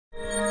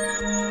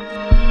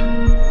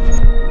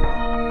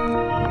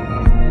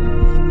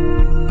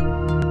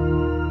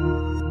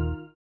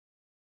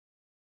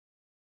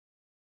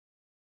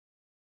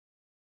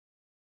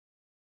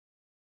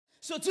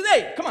So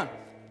today, come on,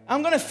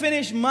 I'm going to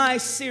finish my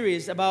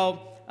series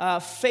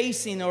about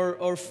facing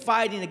or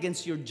fighting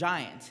against your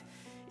giant.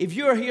 If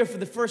you are here for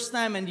the first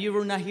time and you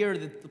were not here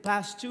the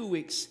past 2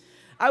 weeks,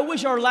 I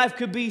wish our life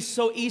could be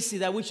so easy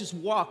that we just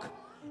walk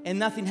and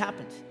nothing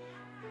happened.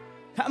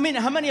 I mean,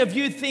 how many of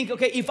you think,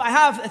 okay, if I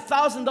have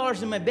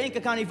 $1,000 in my bank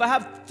account, if I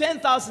have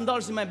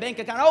 $10,000 in my bank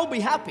account, I will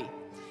be happy.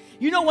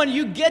 You know, when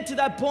you get to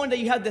that point that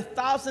you have the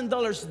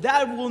 $1,000,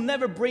 that will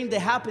never bring the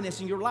happiness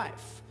in your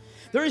life.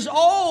 There is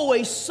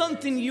always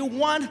something you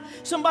want.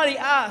 Somebody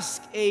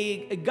asked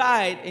a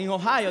guy in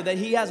Ohio that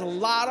he has a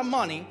lot of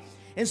money,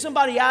 and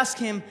somebody asked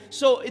him,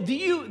 so do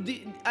you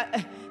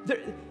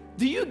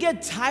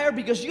get tired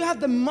because you have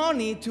the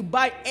money to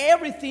buy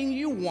everything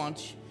you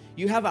want?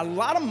 You have a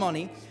lot of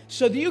money,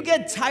 so do you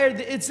get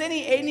tired? It's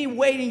any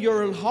weight in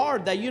your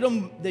heart that you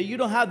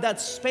don't have that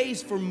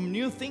space for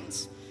new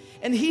things?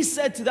 And he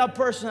said to that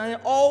person, I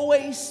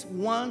always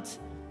want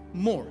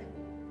more.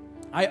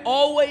 I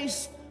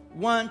always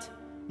want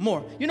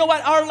more. You know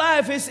what? Our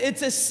life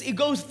it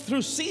goes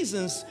through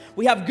seasons.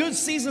 We have good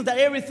seasons that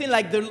everything,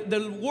 like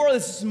the world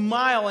is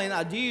smiling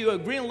at you,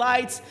 green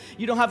lights.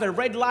 You don't have a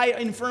red light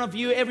in front of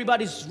you.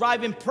 Everybody's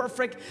driving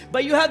perfect.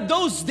 But you have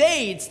those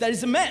days that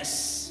is a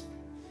mess.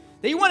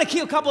 That you want to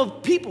kill a couple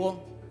of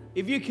people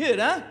if you could,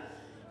 huh?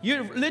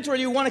 You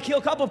literally want to kill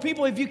a couple of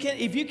people if you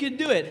can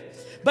do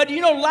it. But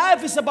you know,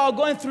 life is about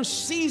going through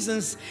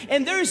seasons,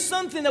 and there is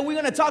something that we're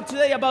going to talk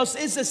today about.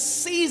 It's a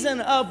season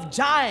of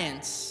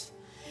giants.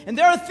 And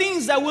there are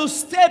things that will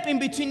step in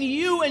between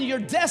you and your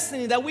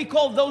destiny that we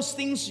call those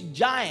things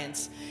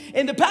giants.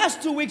 In the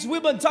past 2 weeks,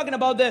 we've been talking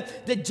about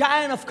the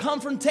giant of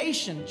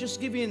confrontation. Just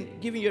giving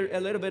you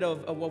a little bit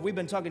of what we've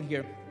been talking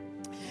here.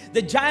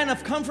 The giant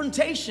of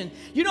confrontation.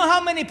 You know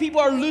how many people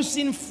are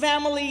losing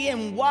family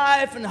and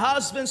wife and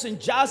husbands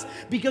and jobs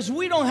because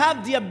we don't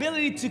have the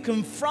ability to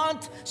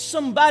confront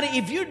somebody.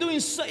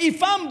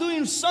 If I'm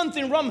doing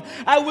something wrong,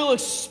 I will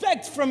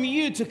expect from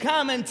you to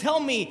come and tell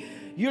me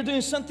you're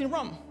doing something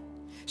wrong.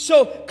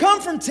 So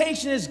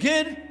confrontation is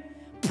good.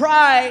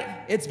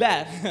 Pride, it's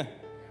bad.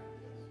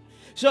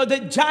 So the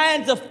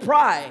giant of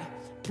pride.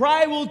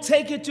 Pride will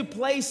take you to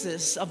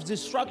places of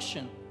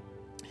destruction.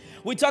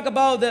 We talk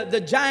about the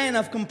giant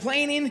of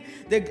complaining,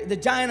 the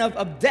giant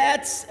of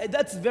debts.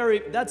 That's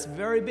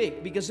very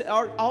big because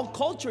our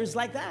culture is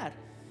like that.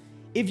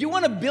 If you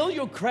want to build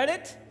your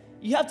credit,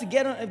 you have to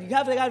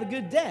have a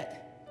good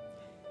debt.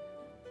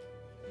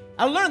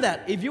 I learned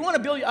that. If you want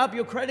to build up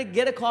your credit,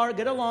 get a car,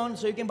 get a loan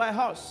so you can buy a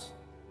house.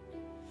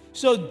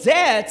 So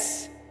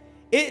debts,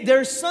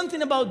 there's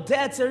something about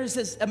debts that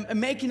is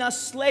making us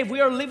slave.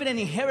 We are living an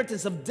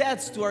inheritance of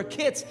debts to our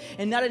kids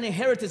and not an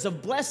inheritance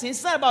of blessing.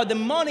 It's not about the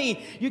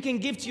money you can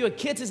give to your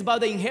kids. It's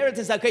about the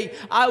inheritance. Okay,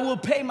 I will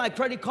pay my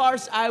credit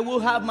cards. I will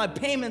have my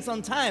payments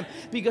on time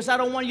because I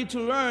don't want you to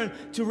learn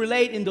to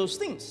relate in those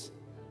things.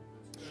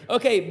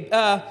 Okay,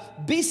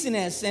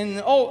 business and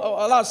a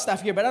lot of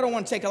stuff here, but I don't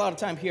want to take a lot of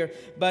time here.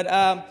 But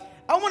I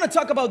want to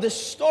talk about the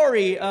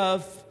story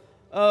of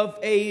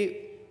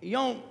a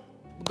young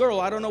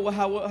girl. I don't know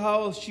how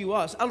old she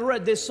was. I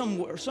read this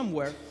somewhere.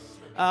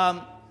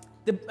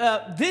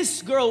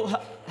 This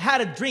girl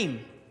had a dream.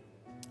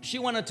 She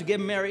wanted to get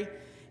married,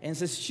 and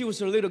since she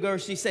was a little girl,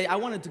 she said, I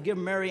wanted to get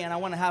married, and I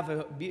want to have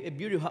a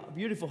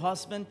beautiful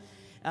husband,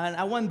 and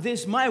I want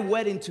my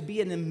wedding to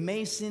be an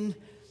amazing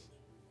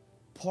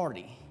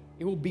party.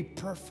 It will be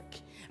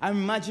perfect. I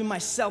imagine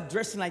myself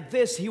dressing like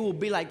this. He will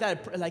be like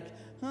that, like,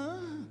 huh?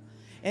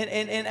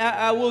 And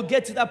I will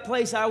get to that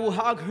place. I will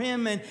hug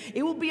him, and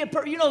it will be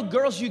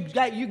girls. You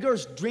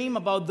girls dream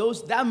about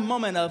that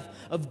moment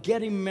of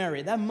getting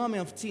married, that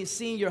moment of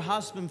seeing your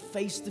husband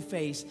face to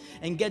face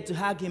and get to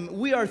hug him.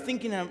 We are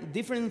thinking of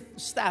different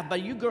stuff,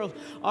 but you girls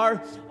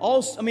are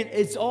also. I mean,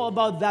 it's all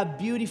about that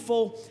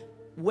beautiful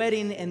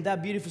wedding and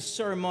that beautiful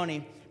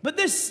ceremony. But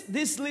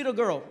this little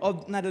girl,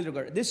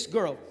 this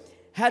girl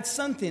had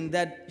something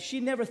that she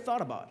never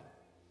thought about.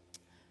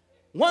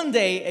 One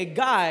day, a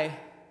guy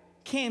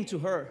came to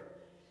her,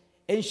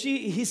 and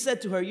he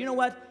said to her, you know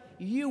what?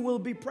 You will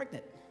be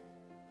pregnant.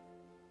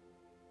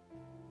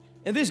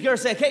 And this girl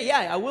said, hey,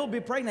 yeah, I will be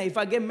pregnant if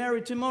I get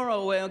married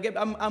tomorrow.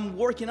 I'm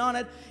working on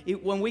it.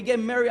 When we get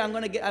married, I'm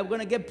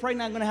gonna get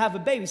pregnant. I'm gonna have a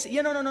baby. Say,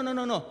 yeah,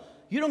 no.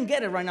 You don't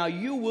get it right now.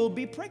 You will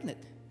be pregnant.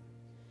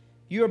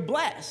 You're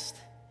blessed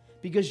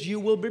because you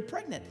will be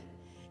pregnant.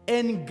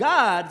 And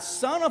God,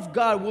 Son of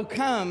God, will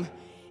come,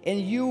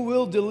 and you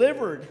will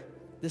deliver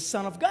the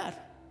Son of God.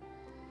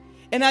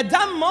 And at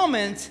that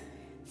moment,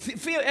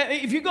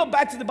 if you go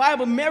back to the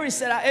Bible, Mary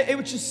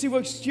said, she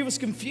was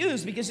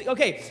confused because,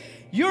 okay,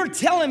 you're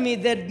telling me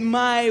that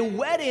my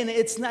wedding,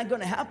 it's not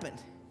going to happen.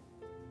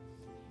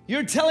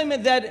 You're telling me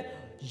that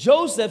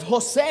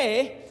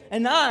Jose,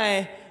 and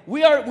I,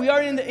 we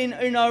are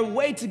in our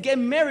way to get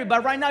married,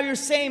 but right now you're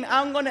saying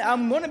I'm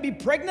gonna be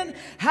pregnant.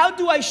 How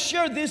do I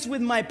share this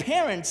with my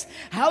parents?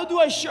 How do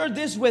I share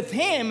this with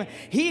him?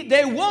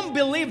 They won't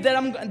believe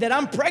that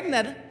I'm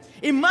pregnant.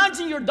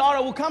 Imagine your daughter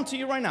will come to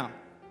you right now.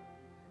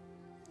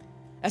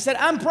 I said,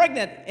 I'm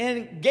pregnant.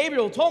 And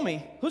Gabriel told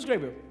me, who's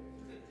Gabriel?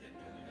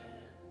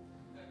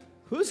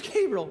 Who's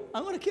Gabriel?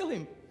 I'm going to kill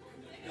him.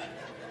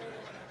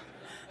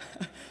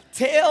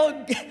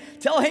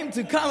 Tell him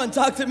to come and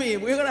talk to me.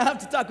 We're going to have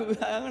to talk.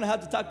 I'm going to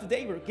have to talk to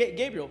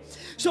Gabriel.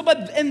 So,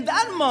 but in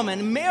that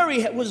moment,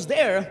 Mary was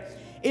there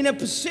in a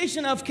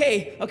position of,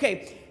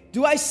 okay,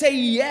 do I say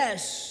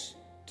yes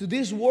to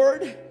this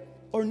word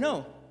or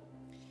no?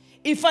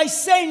 If I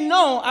say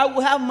no, I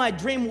will have my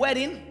dream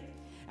wedding.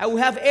 I will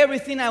have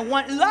everything I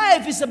want.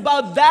 Life is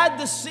about that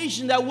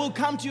decision that will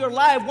come to your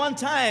life one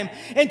time.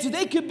 And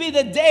today could be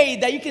the day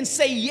that you can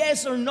say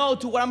yes or no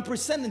to what I'm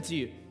presenting to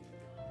you.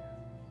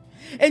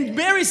 And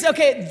Mary said,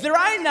 okay,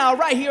 right now,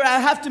 right here, I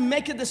have to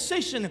make a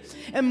decision.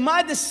 And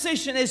my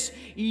decision is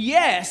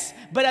yes.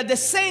 But at the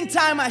same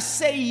time I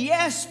say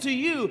yes to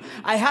you,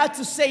 I had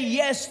to say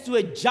yes to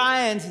a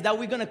giant that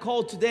we're going to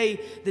call today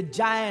the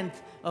giant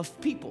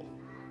of people.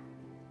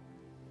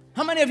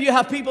 How many of you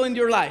have people in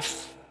your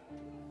life?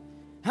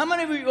 How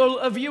many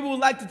of you would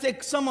like to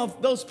take some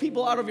of those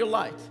people out of your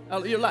life?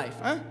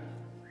 Huh?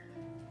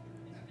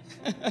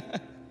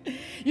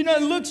 You know,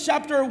 in Luke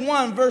chapter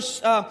 1,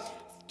 verse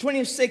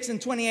 26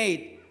 and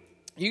 28,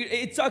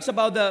 it talks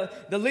about the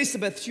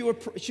Elizabeth.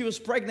 She was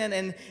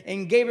pregnant,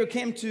 and Gabriel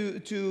came to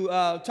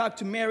talk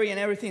to Mary and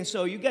everything.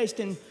 So you guys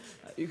can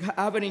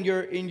have it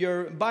in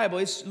your Bible.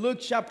 It's Luke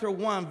chapter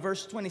 1,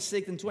 verse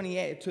 26 and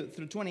 28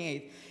 through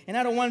 28. And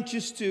I don't want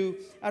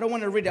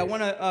to read it. I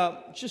want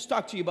to just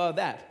talk to you about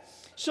that.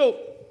 So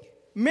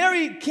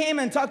Mary came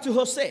and talked to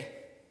Jose.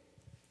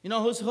 You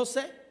know who's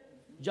Jose?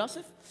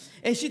 Joseph.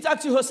 And she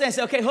talked to Jose and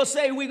said, okay,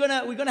 Jose, we're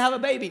gonna have a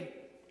baby.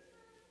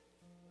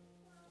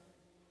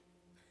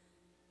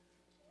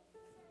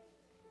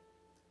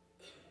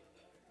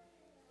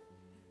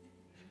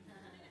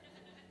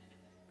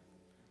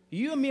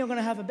 You and me are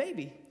gonna have a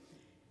baby.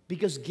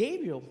 Because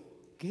Gabriel?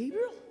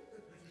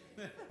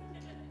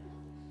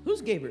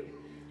 Who's Gabriel?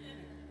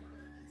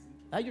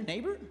 That your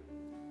neighbor?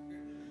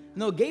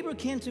 No, Gabriel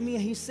came to me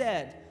and he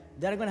said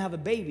that I'm going to have a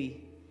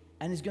baby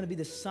and it's going to be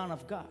the Son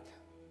of God.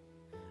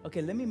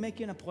 Okay, let me make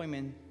you an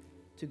appointment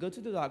to go to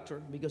the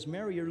doctor because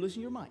Mary, you're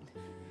losing your mind.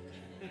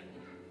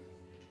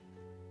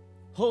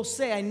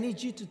 Jose, I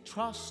need you to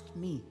trust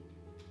me.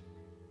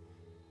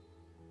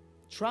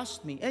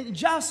 Trust me. And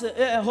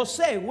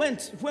Jose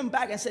went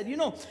back and said, you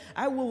know,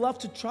 I would love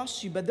to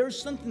trust you, but there's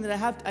something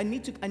that I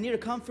need a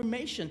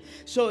confirmation.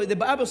 So the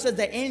Bible says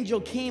the angel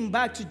came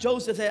back to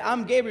Joseph and said,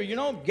 I'm Gabriel. You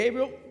know,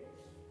 Gabriel?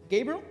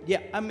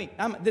 Yeah,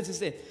 this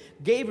is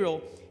it.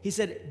 Gabriel, he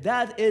said,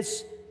 that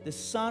is the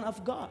Son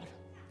of God.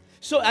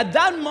 So at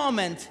that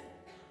moment,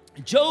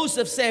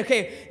 Joseph said,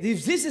 okay,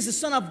 if this is the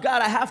Son of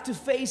God, I have to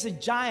face a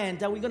giant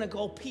that we're going to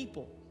call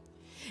people.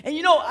 And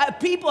you know,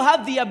 people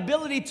have the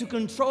ability to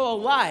control a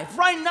life.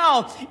 Right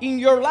now, in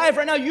your life,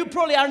 right now, you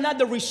probably are not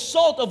the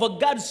result of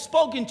what God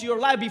spoke into your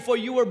life before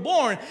you were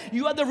born.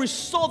 You are the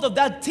result of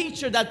that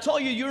teacher that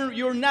told you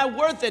you're not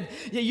worth it.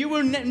 You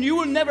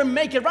will never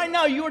make it. Right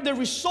now, you're the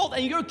result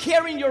and you're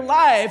carrying your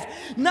life,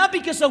 not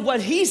because of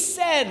what he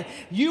said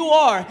you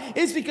are.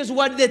 It's because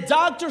what the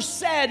doctor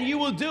said you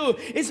will do.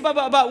 It's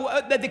about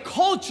the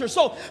culture.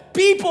 So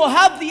people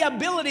have the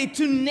ability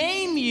to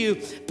name you.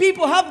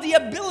 People have the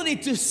ability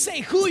to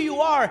say who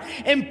you are,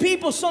 and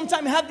people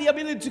sometimes have the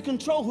ability to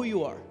control who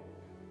you are.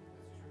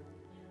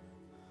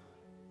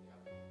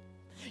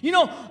 You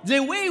know,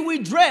 the way we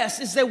dress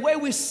is the way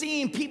we're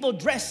seeing people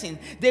dressing.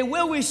 The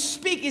way we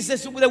speak is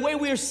the way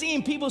we're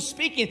seeing people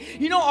speaking.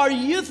 You know, our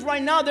youth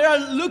right now, they are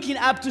looking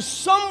up to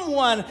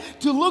someone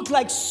to look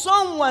like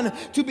someone,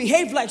 to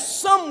behave like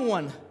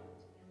someone.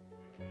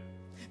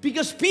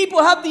 Because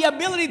people have the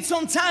ability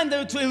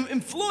sometimes to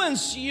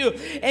influence you,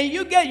 and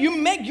you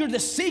make your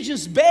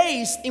decisions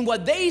based in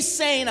what they're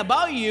saying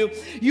about you.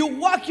 You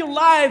walk your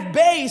life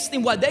based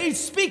in what they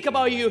speak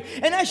about you.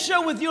 And I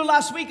shared with you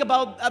last week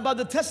about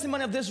the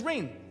testimony of this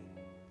ring.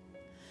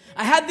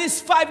 I had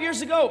this 5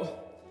 years ago.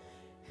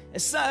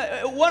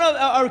 One of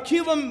our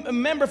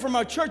Cuban member from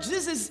our church.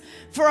 This is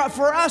for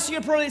us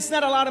here. Probably it's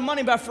not a lot of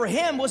money, but for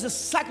him was a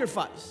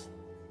sacrifice.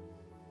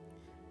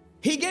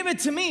 He gave it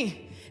to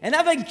me. And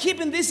I've been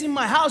keeping this in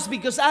my house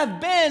because I've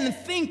been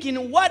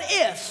thinking, what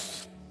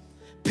if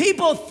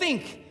people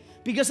think,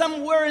 because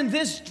I'm wearing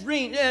this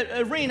ring,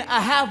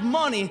 I have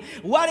money.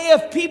 What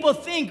if people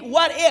think,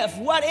 what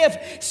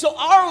if? So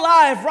our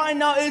life right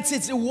now,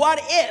 it's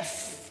what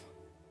if.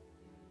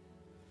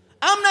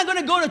 I'm not going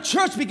to go to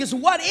church because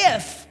what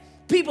if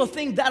people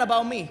think that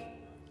about me?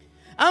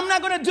 I'm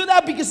not going to do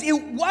that because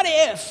what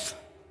if?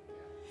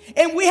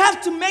 And we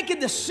have to make a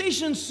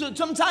decision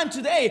sometime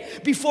today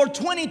before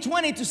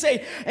 2020 to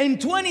say, in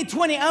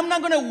 2020, I'm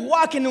not going to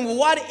walk in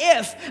what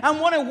if. I'm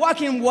going to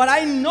walk in what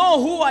I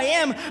know who I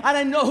am, and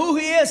I know who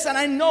He is, and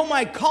I know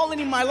my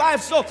calling in my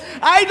life. So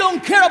I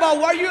don't care about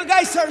what you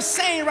guys are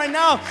saying right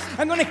now.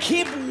 I'm going to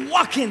keep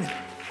walking.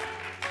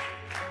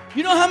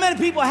 You know how many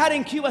people I had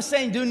in Cuba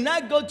saying, do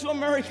not go to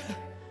America.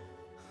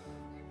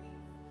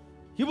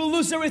 You will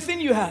lose everything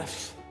you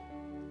have.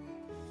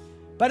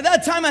 But at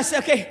that time I said,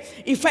 okay,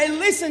 if I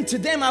listen to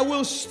them, I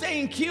will stay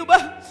in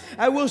Cuba.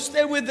 I will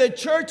stay with the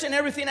church and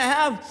everything I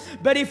have.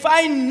 But if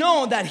I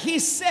know that He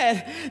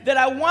said that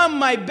I want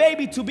my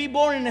baby to be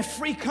born in a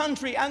free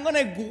country, I'm going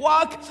to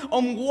walk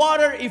on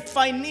water if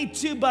I need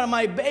to, but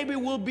my baby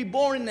will be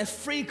born in a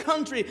free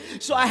country.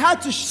 So I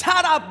had to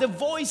shut up the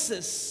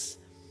voices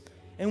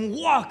and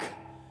walk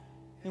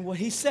in what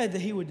He said that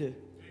He would do.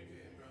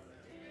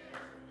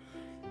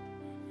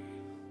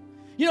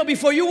 You know,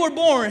 before you were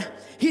born,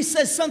 He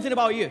said something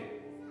about you.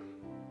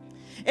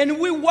 And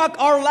we walk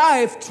our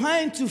life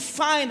trying to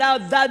find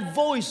out that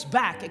voice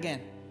back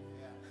again.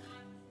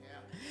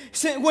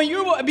 So when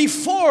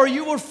before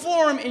you were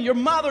formed in your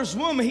mother's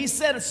womb, He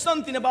said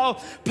something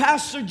about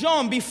Pastor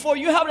John. Before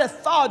you had a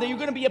thought that you're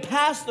going to be a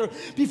pastor,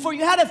 before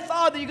you had a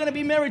thought that you're going to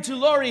be married to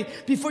Lori,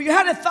 before you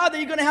had a thought that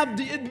you're going to have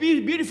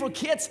beautiful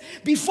kids,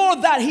 before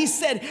that He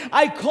said,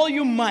 I call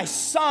you my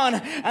son,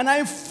 and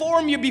I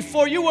formed you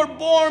before you were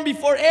born,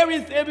 before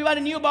everybody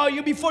knew about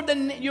you, before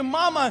your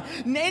mama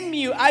named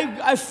you,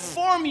 I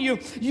formed you.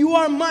 You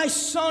are my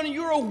son,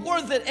 you're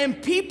worth it. And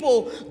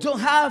people don't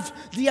have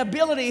the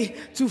ability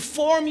to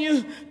form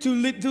you,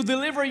 to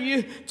deliver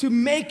you, to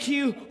make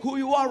you who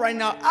you are right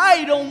now.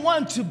 I don't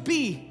want to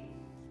be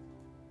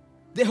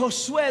the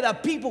Josue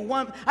that people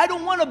want. I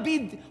don't want to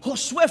be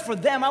Josue for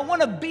them. I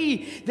want to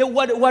be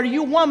what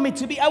you want me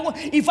to be.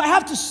 If I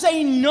have to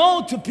say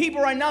no to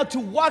people right now to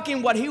walk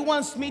in what He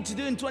wants me to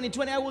do in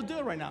 2020, I will do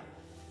it right now.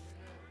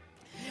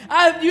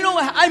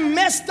 I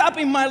messed up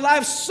in my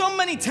life so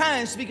many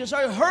times because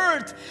I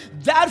heard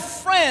that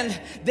friend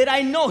that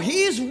I know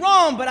he is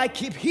wrong, but I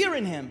keep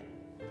hearing him.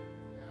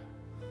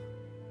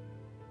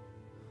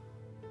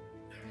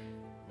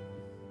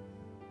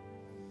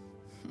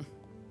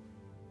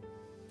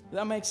 Does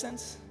that make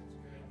sense?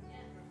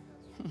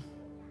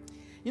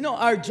 You know,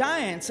 our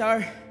giants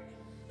are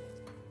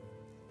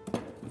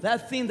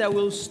that thing that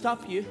will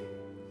stop you,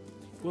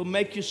 will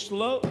make you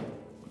slow,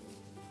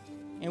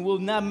 and will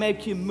not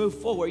make you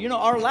move forward. You know,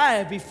 our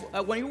life,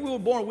 before, when we were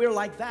born, we were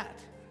like that.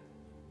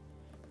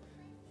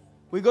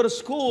 We go to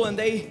school and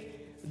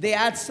they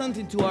add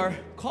something to our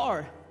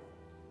car.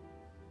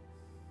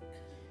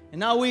 And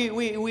now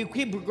we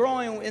keep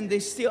growing and they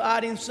still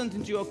adding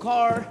something to your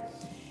car.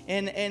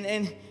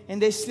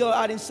 And they still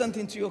adding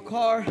something to your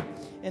car,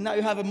 and now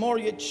you have a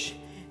mortgage,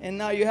 and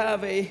now you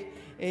have a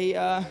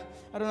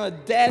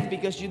debt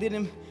because you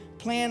didn't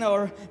plan,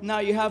 or now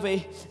you have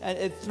a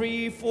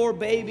 3-4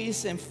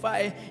 babies and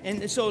 5,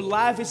 and so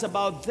life is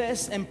about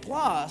this. And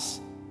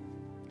plus,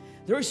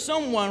 there is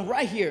someone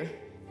right here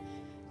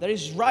that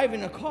is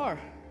driving a car.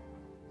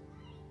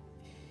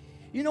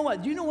 You know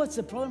what? Do you know what's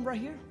the problem right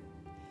here?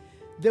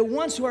 The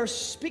ones who are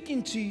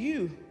speaking to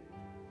you,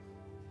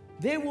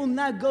 they will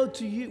not go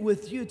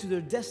with you to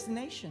their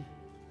destination.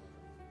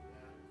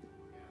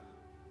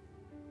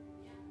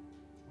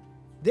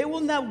 They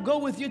will not go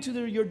with you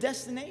to your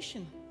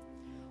destination.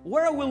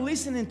 Where are we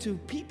listening to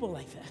people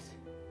like that?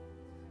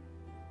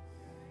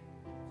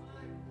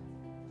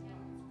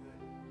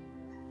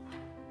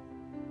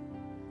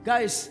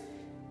 Guys,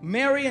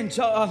 Mary and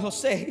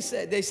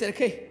Jose, they said,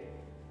 okay,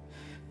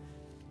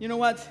 you know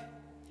what?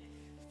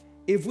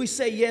 If we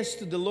say yes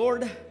to the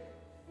Lord,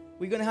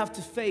 we're going to have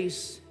to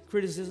face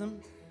criticism.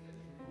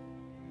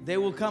 They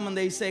will come and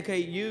they say, okay,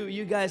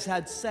 you guys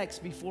had sex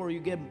before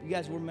you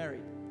guys were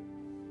married.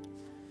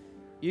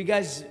 You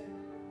guys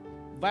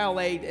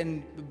violate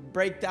and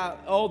break down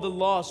all the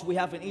laws we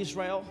have in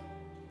Israel,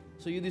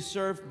 so you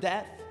deserve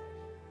death.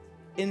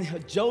 In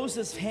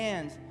Joseph's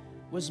hand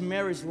was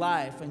Mary's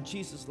life and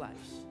Jesus' life.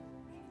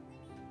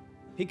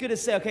 He could have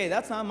said, okay,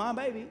 that's not my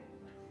baby.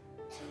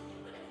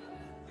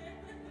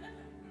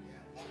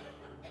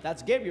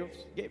 That's Gabriel's.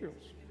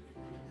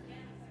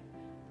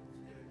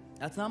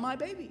 That's not my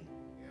baby.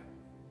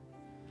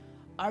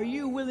 Are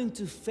you willing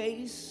to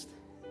face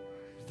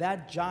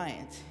that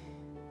giant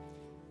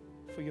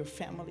for your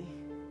family?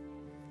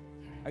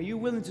 Are you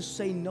willing to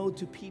say no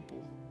to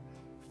people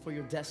for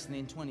your destiny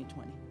in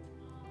 2020?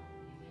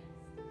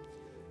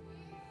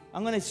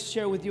 I'm going to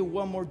share with you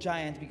one more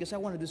giant because I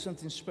want to do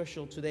something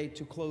special today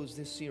to close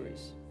this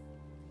series.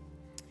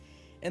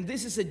 And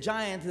this is a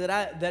giant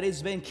that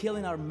has been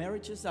killing our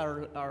marriages,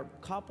 our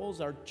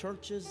couples, our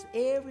churches,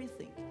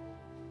 everything.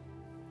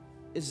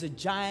 It's a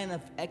giant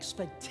of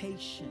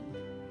expectation.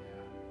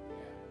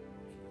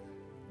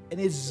 And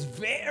it's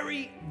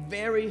very,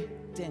 very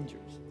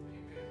dangerous.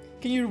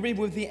 Can you read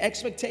with me?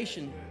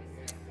 Expectation.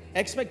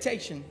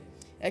 Expectations.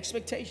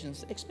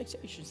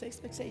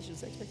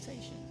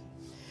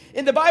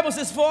 In the Bible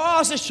says, for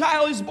us a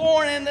child is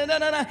born and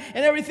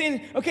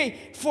everything. Okay,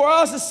 for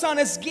us a son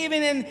is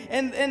given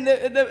and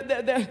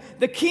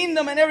the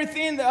kingdom and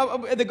everything,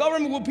 the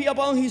government will be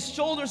upon his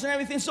shoulders and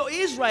everything. So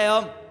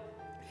Israel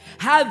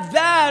had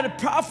that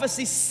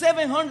prophecy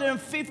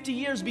 750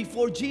 years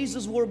before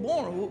Jesus was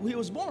born. He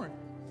was born.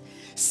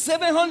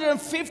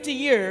 750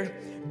 years,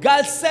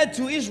 God said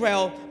to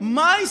Israel,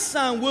 my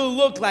son will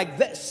look like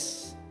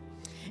this.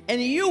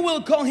 and you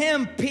will call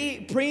him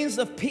Prince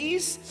of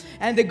Peace,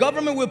 and the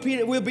government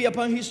will be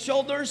upon his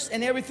shoulders,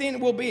 and everything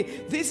will be.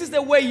 This is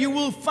the way you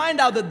will find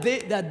out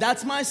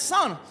that's my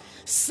son.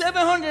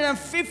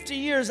 750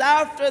 years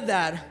after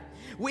that,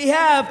 we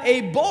have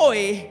a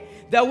boy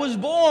that was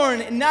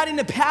born not in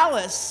a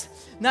palace,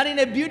 not in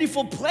a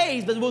beautiful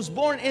place, but was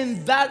born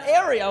in that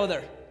area over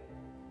there.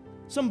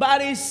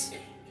 Somebody's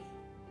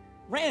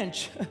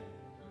ranch.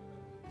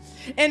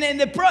 And then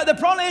the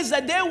problem is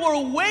that they were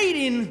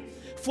waiting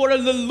for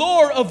the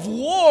Lord of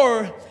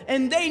War,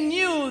 and they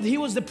knew he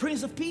was the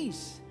Prince of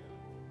Peace.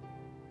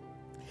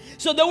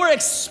 So they were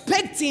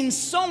expecting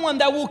someone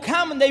that will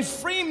come and they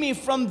free me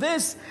from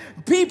this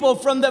people,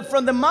 from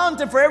the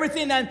mountain, for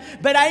everything.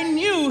 But I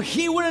knew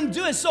he wouldn't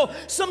do it. So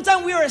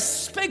sometimes we are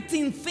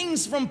expecting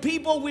things from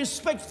people. We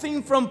expect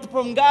things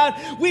from God.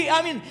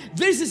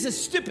 This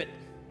is stupid.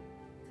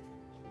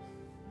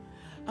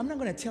 I'm not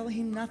going to tell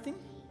him nothing.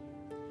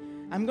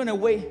 I'm going to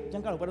wait.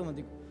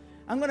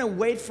 I'm going to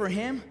wait for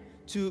him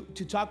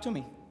to talk to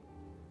me.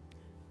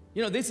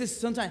 You know, this is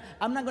sometimes,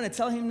 I'm not going to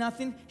tell him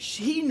nothing.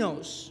 He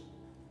knows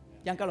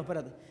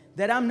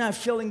that I'm not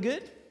feeling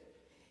good.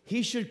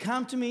 He should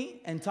come to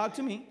me and talk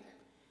to me.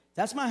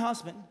 That's my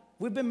husband.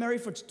 We've been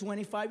married for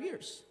 25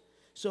 years.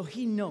 So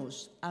he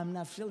knows I'm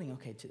not feeling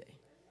okay today.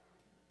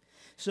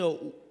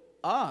 So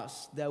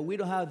us, that we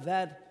don't have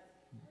that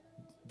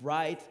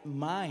bright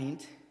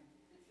mind,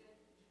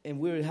 and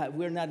we're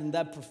not in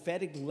that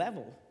prophetic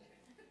level.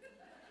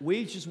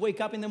 We just wake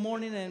up in the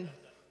morning and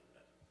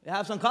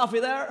have some coffee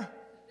there.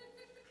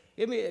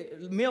 Give me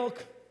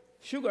milk,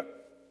 sugar,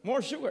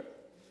 more sugar.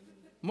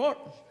 More,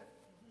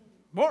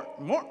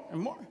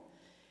 and more.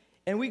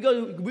 And we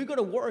go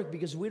to work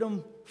because we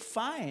don't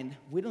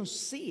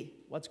see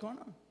what's going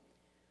on.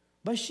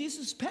 But she's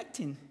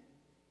suspecting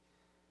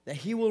that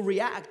he will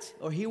react,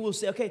 or he will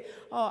say, okay,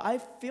 I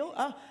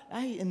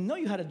know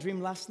you had a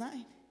dream last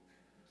night.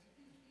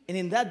 And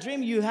in that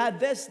dream you had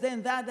this,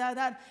 then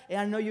that,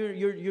 and I know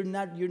you're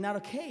not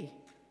okay.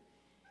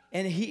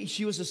 And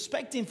she was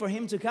expecting for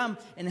him to come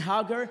and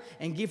hug her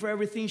and give her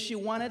everything she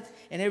wanted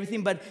and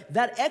everything. But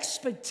that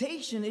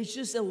expectation is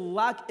just a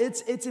lack.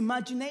 It's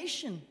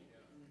imagination.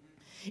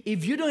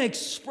 If you don't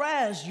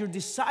express your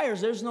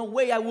desires, there's no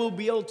way I will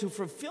be able to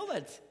fulfill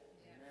it.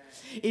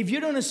 If you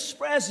don't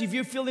express, if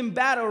you're feeling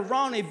bad or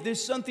wrong, if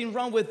there's something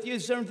wrong with you,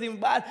 something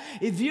bad,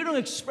 if you don't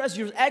express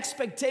your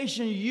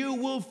expectation, you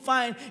will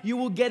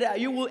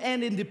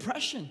end in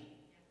depression.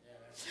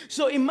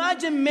 So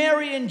imagine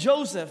Mary and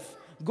Joseph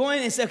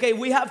going and say, okay,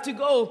 we have to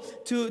go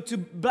to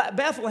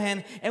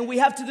Bethlehem, and we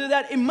have to do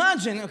that.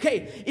 Imagine,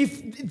 okay,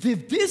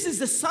 if this is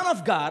the Son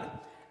of God,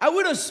 I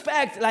would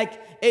expect like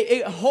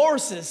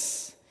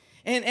horses,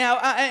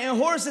 and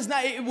horses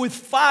with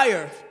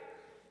fire,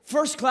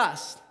 first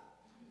class.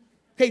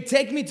 Okay,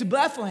 take me to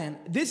Bethlehem.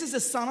 This is the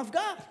Son of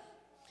God.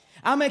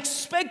 I'm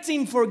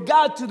expecting for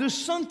God to do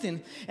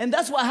something. And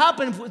that's what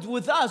happened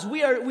with us.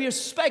 We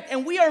expect,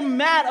 and we are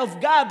mad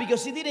of God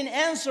because he didn't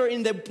answer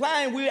in the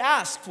plan we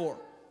asked for.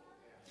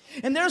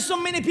 And there's so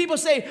many people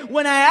say,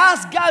 when I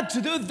asked God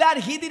to do that,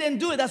 he didn't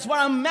do it. That's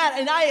why I'm mad.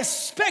 And I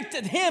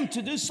expected him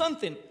to do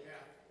something.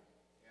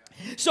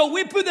 So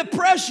we put the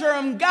pressure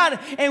on God,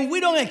 and we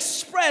don't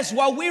express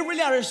what we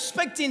really are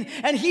expecting.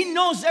 And he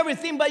knows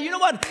everything. But you know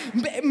what?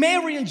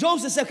 Mary and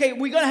Joseph said, okay,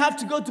 we're going to have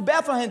to go to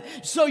Bethlehem.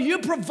 So you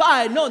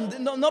provide.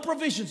 No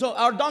provision. So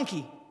our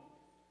donkey.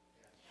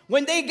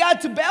 When they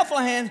got to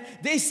Bethlehem,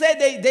 they said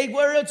they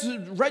were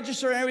to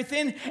register and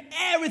everything.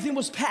 Everything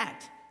was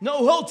packed.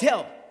 No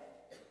hotel.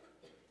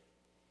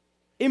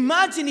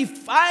 Imagine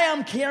if I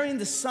am carrying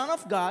the Son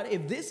of God.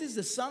 If this is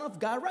the Son of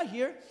God right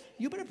here,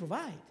 you better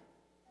provide.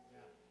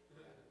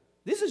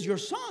 This is your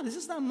son. This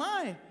is not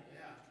mine.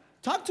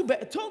 Talk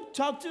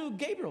to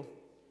Gabriel.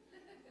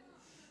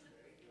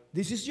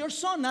 This is your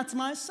son. That's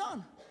my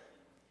son.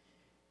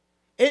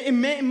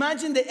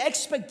 Imagine the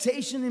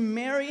expectation in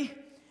Mary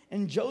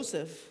and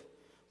Joseph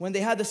when they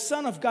had the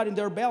Son of God in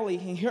their belly,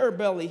 in her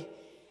belly.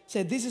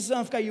 Said, this is the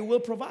Son of God. You will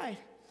provide.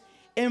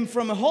 And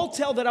from a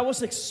hotel that I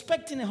was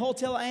expecting a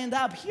hotel, I end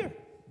up here.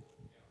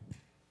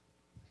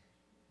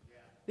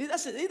 It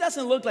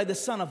doesn't look like the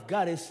Son of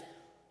God is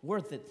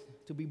worth it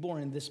to be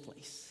born in this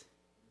place.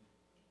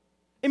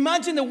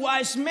 Imagine the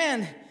wise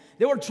men.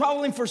 They were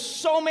traveling for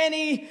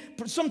sometimes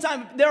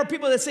there are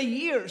people that say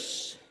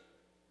years.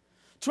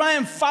 Try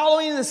and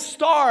following the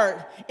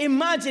star.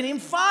 Imagine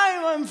if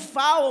I'm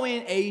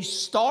following a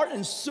star,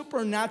 and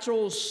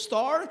supernatural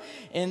star,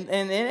 and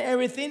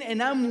everything,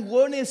 and I'm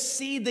going to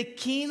see the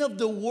King of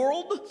the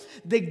world,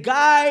 the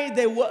guy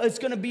that is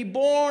going to be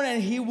born,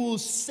 and he will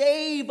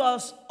save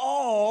us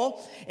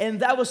all. And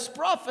that was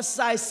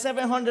prophesied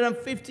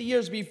 750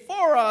 years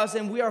before us,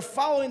 and we are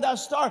following that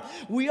star.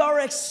 We are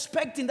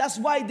expecting. That's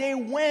why they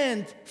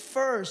went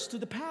first to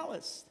the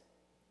palace.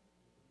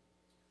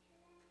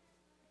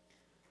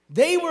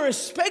 They were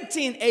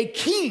expecting a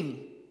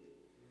king,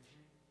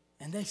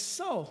 and they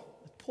saw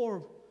a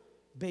poor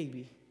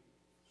baby.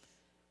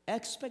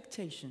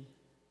 Expectation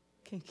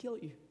can kill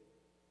you.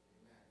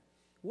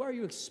 What are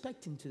you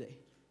expecting today?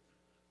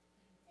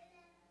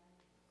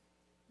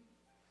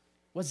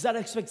 What's that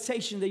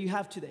expectation that you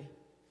have today?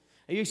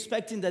 Are you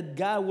expecting that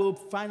God will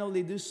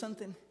finally do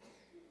something?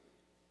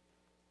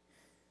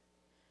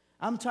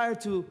 I'm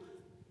tired to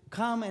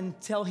come and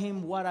tell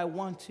him what I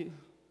want to.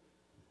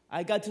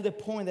 I got to the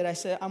point that I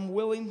said, I'm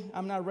willing,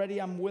 I'm not ready,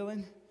 I'm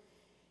willing.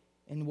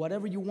 And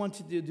whatever you want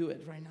to do, do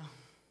it right now.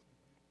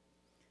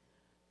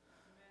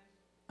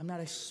 I'm not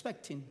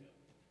expecting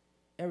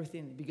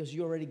everything because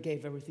you already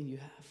gave everything you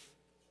have.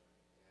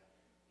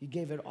 You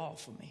gave it all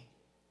for me.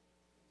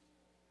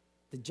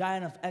 The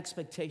giant of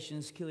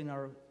expectations is killing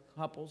our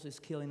couples, is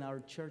killing our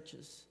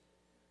churches.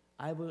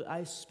 I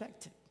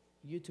expect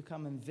you to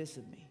come and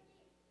visit me.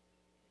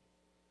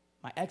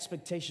 My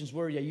expectations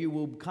were that you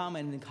will come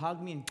and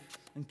hug me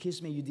and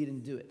kiss me. You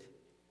didn't do it.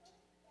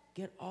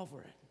 Get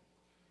over it.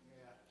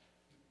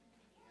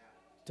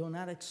 Do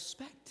not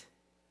expect.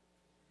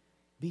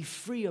 Be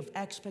free of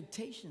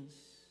expectations.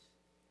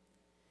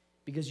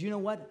 Because you know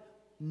what?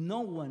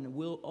 No one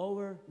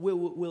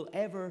will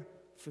ever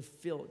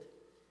fulfill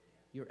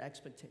your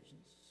expectations.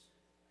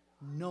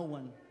 No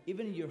one,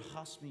 even your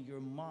husband, your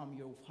mom,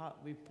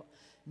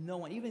 no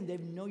one, even they've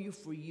known you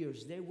for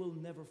years, they will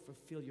never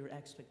fulfill your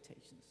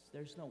expectations.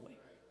 There's no way.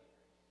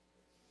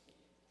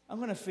 I'm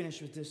going to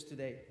finish with this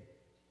today.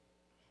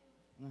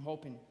 I'm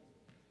hoping.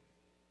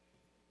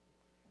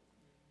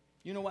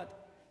 You know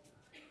what?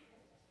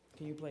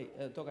 Can you play?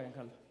 Toca,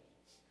 Giancarlo.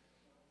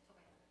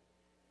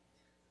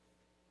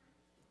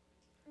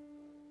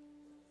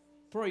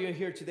 Probably you're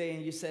here today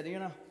and you said, you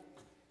know,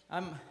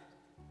 I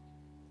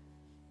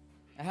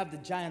have the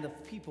giant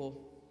of people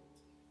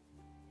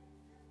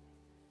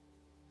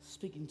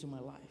speaking to my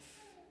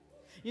life.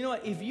 You know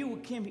what? If you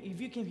came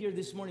here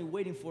this morning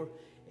waiting for,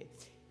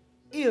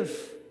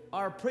 if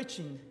our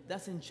preaching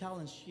doesn't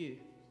challenge you,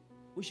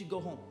 we should go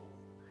home.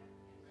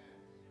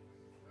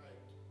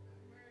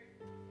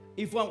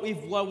 If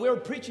what we're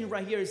preaching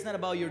right here is not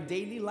about your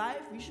daily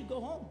life, you should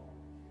go home.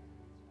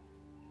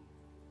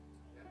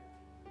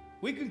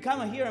 We can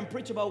come here and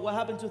preach about what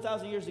happened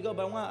 2,000 years ago,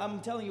 but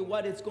I'm telling you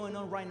what is going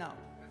on right now,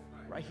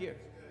 right here.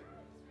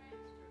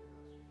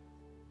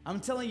 I'm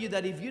telling you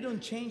that if you don't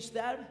change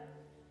that,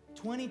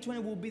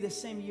 2020 will be the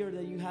same year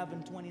that you have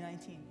in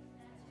 2019.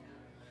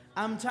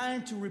 I'm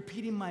tired to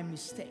repeating my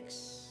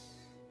mistakes.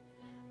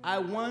 I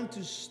want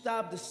to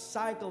stop the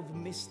cycle of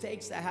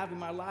mistakes I have in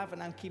my life,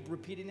 and I keep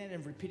repeating it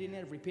and repeating it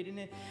and repeating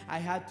it. I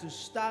had to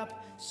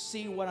stop,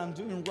 see what I'm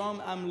doing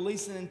wrong. I'm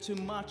listening too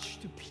much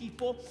to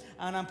people,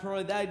 and I'm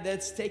probably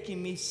that's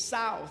taking me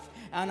south.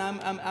 And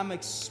I'm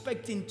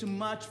expecting too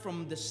much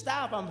from the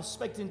staff. I'm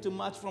expecting too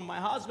much from my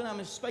husband.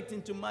 I'm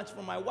expecting too much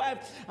from my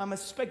wife. I'm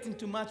expecting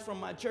too much from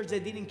my church. They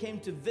didn't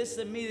came to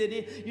visit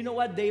me. You know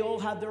what? They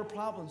all have their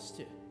problems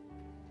too.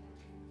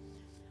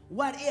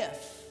 What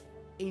if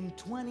in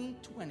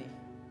 2020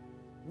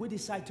 we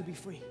decide to be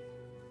free?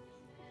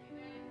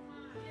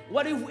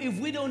 What if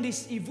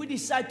we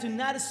decide to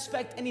not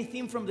expect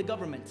anything from the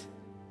government?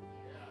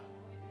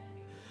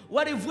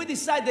 What if we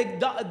decide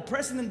that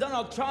President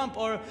Donald Trump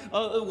or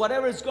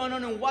whatever is going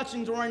on in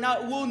Washington right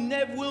now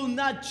will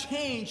not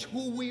change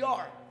who we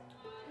are?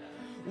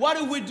 What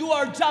if we do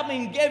our job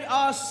and get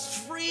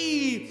us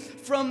free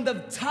from the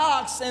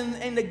talks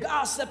and the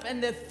gossip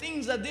and the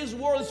things that this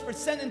world is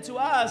presenting to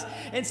us,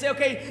 and say,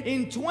 okay,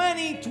 in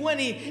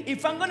 2020,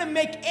 if I'm going to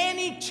make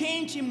any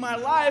change in my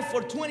life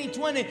for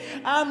 2020,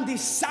 I'm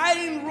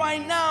deciding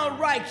right now,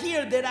 right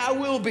here, that I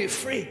will be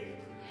free.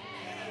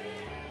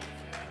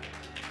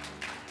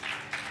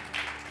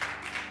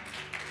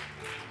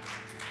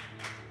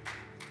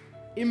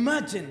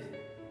 Imagine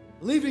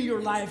living your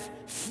life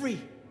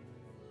free.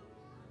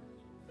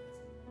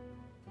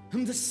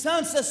 Whom the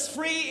Son says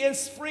free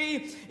is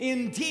free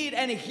indeed,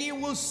 and He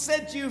will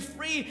set you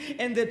free,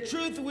 and the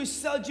truth will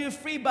set you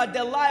free, but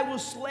the lie will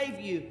slave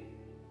you.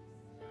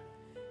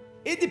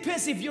 It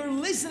depends. If you're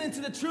listening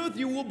to the truth,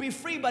 you will be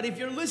free, but if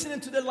you're listening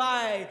to the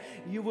lie,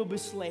 you will be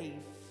slave.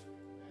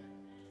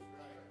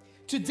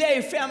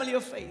 Today, family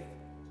of faith,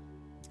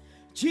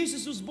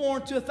 Jesus was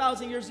born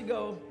 2,000 years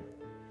ago,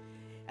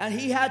 and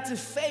He had to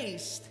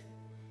face,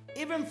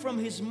 even from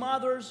His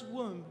mother's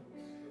womb,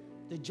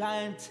 the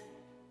giant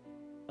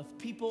of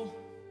people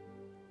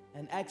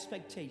and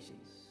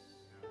expectations.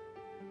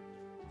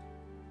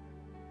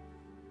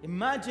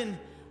 Imagine,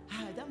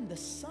 I'm the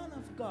Son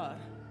of God,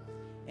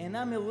 and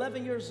I'm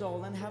 11 years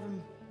old and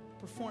haven't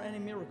performed any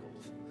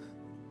miracles.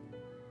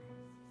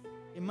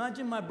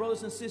 Imagine my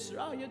brothers and sisters,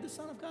 oh, you're the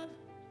Son of God?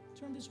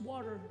 Turn this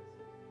water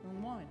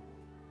and wine.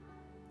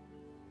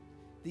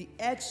 The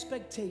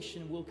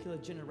expectation will kill a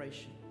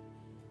generation.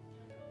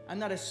 I'm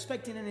not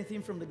expecting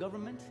anything from the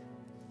government.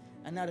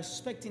 I'm not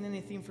expecting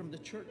anything from the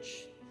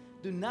church.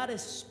 Do not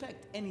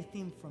expect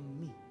anything from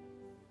me.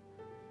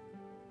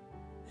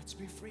 Let's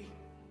be free.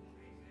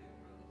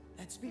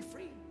 Let's be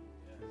free.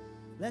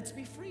 Let's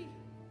be free.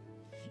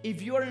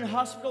 If you're in a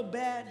hospital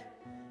bed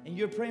and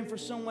you're praying for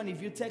someone, if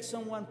you text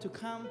someone to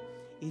come,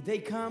 if they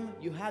come,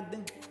 you hug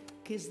them,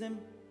 kiss them,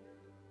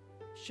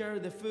 share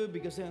the food,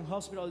 because in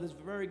hospital there's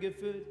very good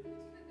food.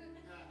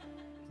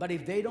 But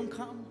if they don't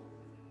come,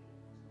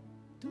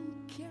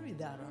 don't carry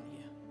that on you.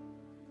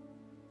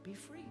 Be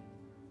free.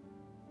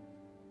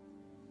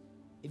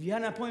 If you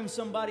had an appointment with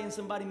somebody and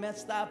somebody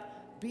messed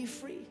up, be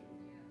free.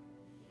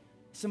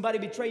 Somebody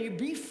betrayed you,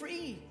 be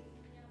free.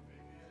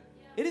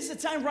 It is the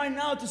time right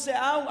now to say,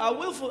 I'm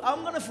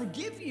going to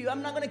forgive you.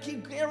 I'm not going to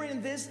keep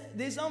carrying this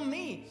on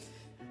me.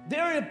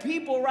 There are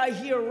people right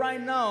here, right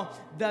now,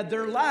 that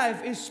their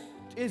life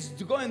is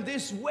going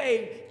this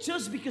way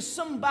just because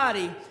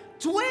somebody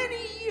 20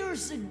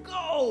 years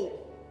ago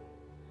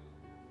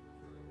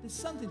did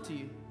something to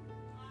you.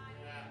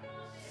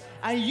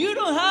 And you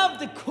don't have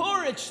the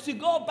courage to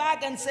go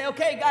back and say,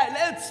 okay, guys,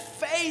 let's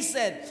face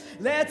it.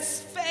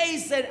 Let's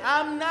face it.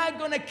 I'm not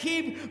going to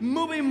keep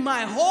moving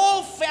my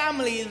whole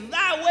family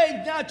that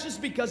way, not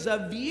just because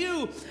of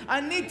you. I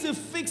need to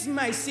fix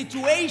my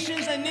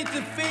situations. I need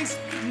to fix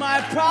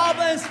my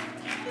problems.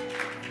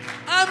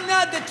 I'm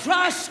not the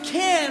trash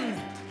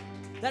can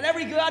that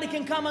everybody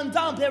can come and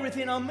dump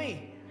everything on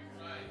me.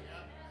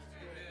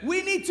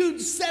 We need to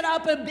set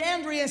up a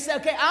boundary and say,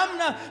 okay, I'm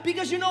not,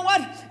 because you know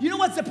what? You know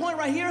what's the point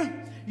right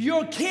here?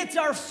 Your kids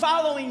are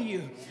following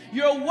you.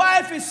 Your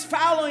wife is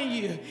following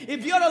you.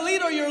 If you're a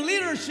leader, your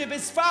leadership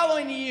is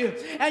following you.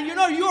 And you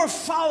know you're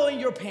following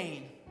your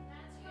pain.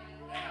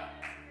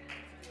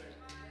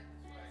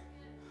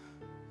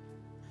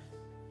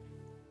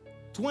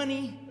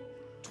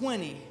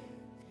 2020,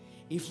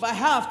 if I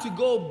have to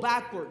go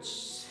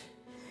backwards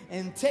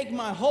and take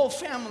my whole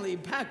family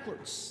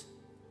backwards,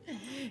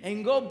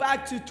 and go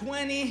back to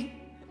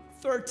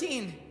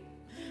 2013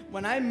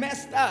 when I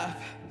messed up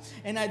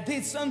and I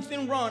did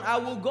something wrong, I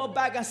will go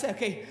back and say,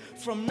 okay,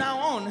 from now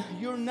on,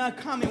 you're not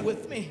coming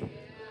with me.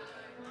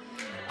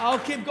 I'll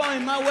keep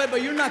going my way,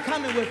 but you're not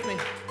coming with me.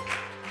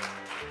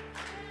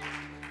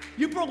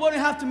 You're probably going to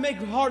have to make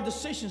hard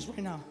decisions right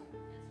now.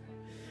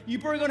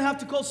 You're probably going to have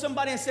to call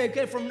somebody and say,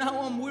 okay, from now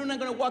on, we're not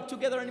going to walk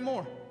together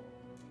anymore.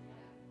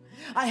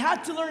 I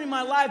had to learn in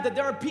my life that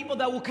there are people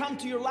that will come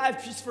to your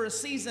life just for a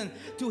season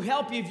to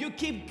help you. If you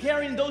keep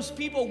carrying those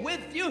people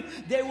with you,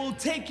 they will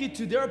take you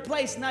to their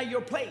place, not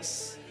your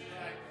place.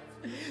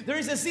 There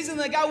is a season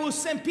that God will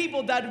send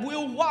people that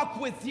will walk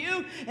with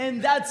you,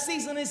 and that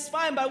season is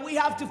fine, but we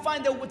have to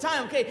find the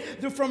time. Okay,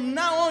 from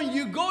now on,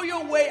 you go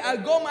your way, I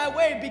go my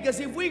way, because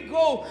if we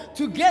go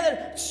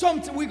together,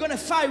 we're going to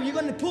fight. You're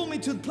going to pull me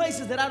to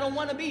places that I don't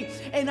want to be,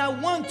 and I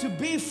want to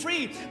be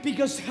free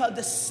because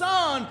the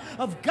Son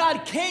of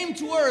God came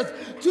to earth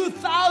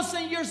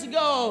 2,000 years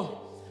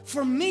ago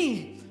for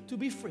me to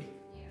be free.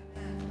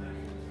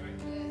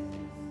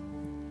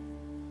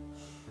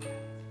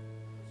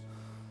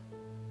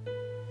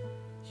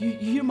 You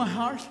hear my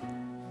heart?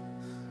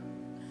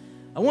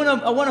 I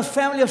want a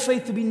family of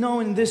faith to be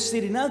known in this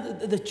city.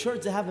 Not the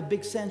church that have a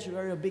big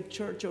sanctuary, a big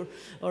church,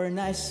 or a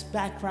nice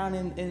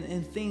background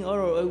and thing,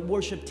 or a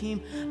worship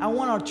team. I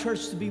want our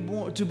church to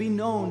be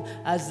known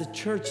as the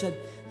church that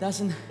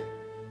doesn't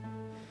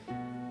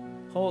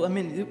hold. I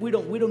mean, we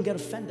don't get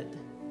offended.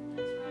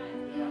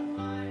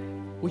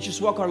 We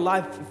just walk our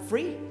life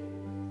free.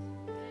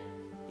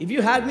 If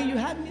you hug me, you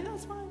hug me.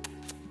 That's fine.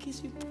 I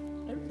kiss you.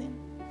 Everything.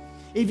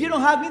 If you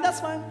don't hug me, that's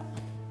fine.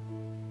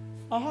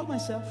 I'll hug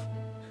myself.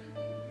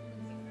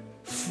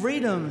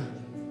 Freedom,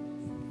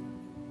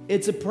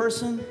 it's a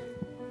person,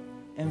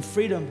 and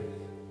freedom,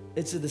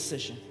 it's a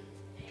decision.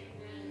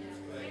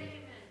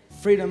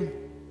 Freedom,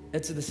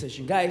 it's a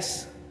decision.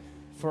 Guys,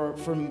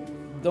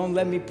 don't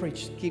let me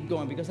preach. Keep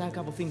going, because I have a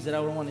couple things that I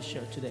want to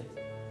share today.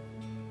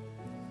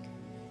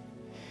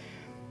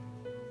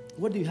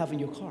 What do you have in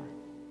your car?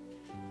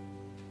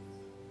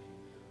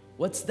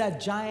 What's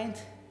that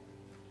giant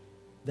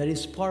that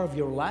is part of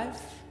your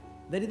life,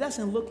 that it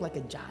doesn't look like a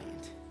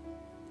giant?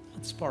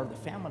 It's part of the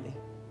family.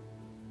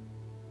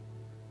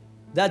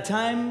 That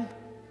time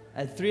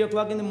at 3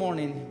 o'clock in the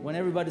morning when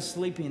everybody's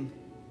sleeping,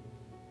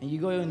 and you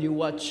go and you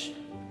watch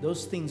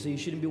those things that you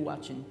shouldn't be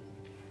watching,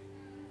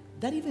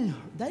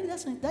 it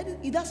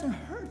doesn't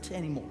hurt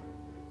anymore.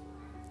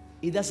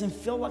 It doesn't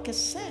feel like a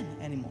sin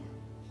anymore.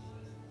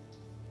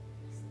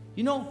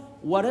 You know,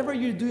 whatever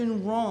you're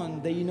doing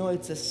wrong that you know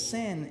it's a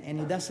sin and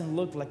it doesn't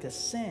look like a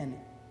sin,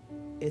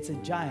 it's a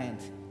giant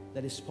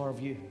that is part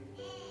of you.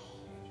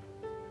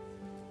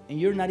 And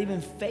you're not even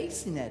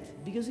facing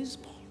it because it's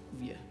part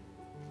of you.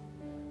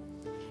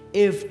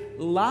 If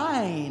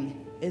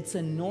lying, it's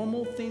a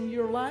normal thing in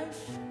your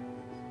life,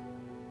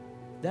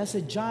 that's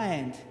a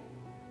giant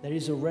that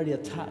is already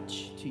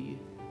attached to you.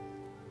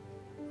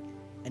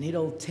 And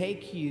it'll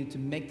take you to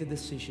make the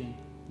decision,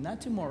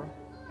 not tomorrow,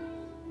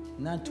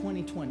 not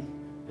 2020,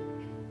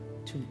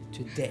 to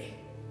today,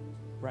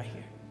 right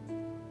here.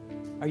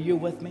 Are you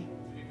with me?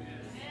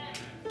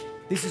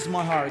 This is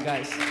my heart,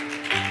 guys.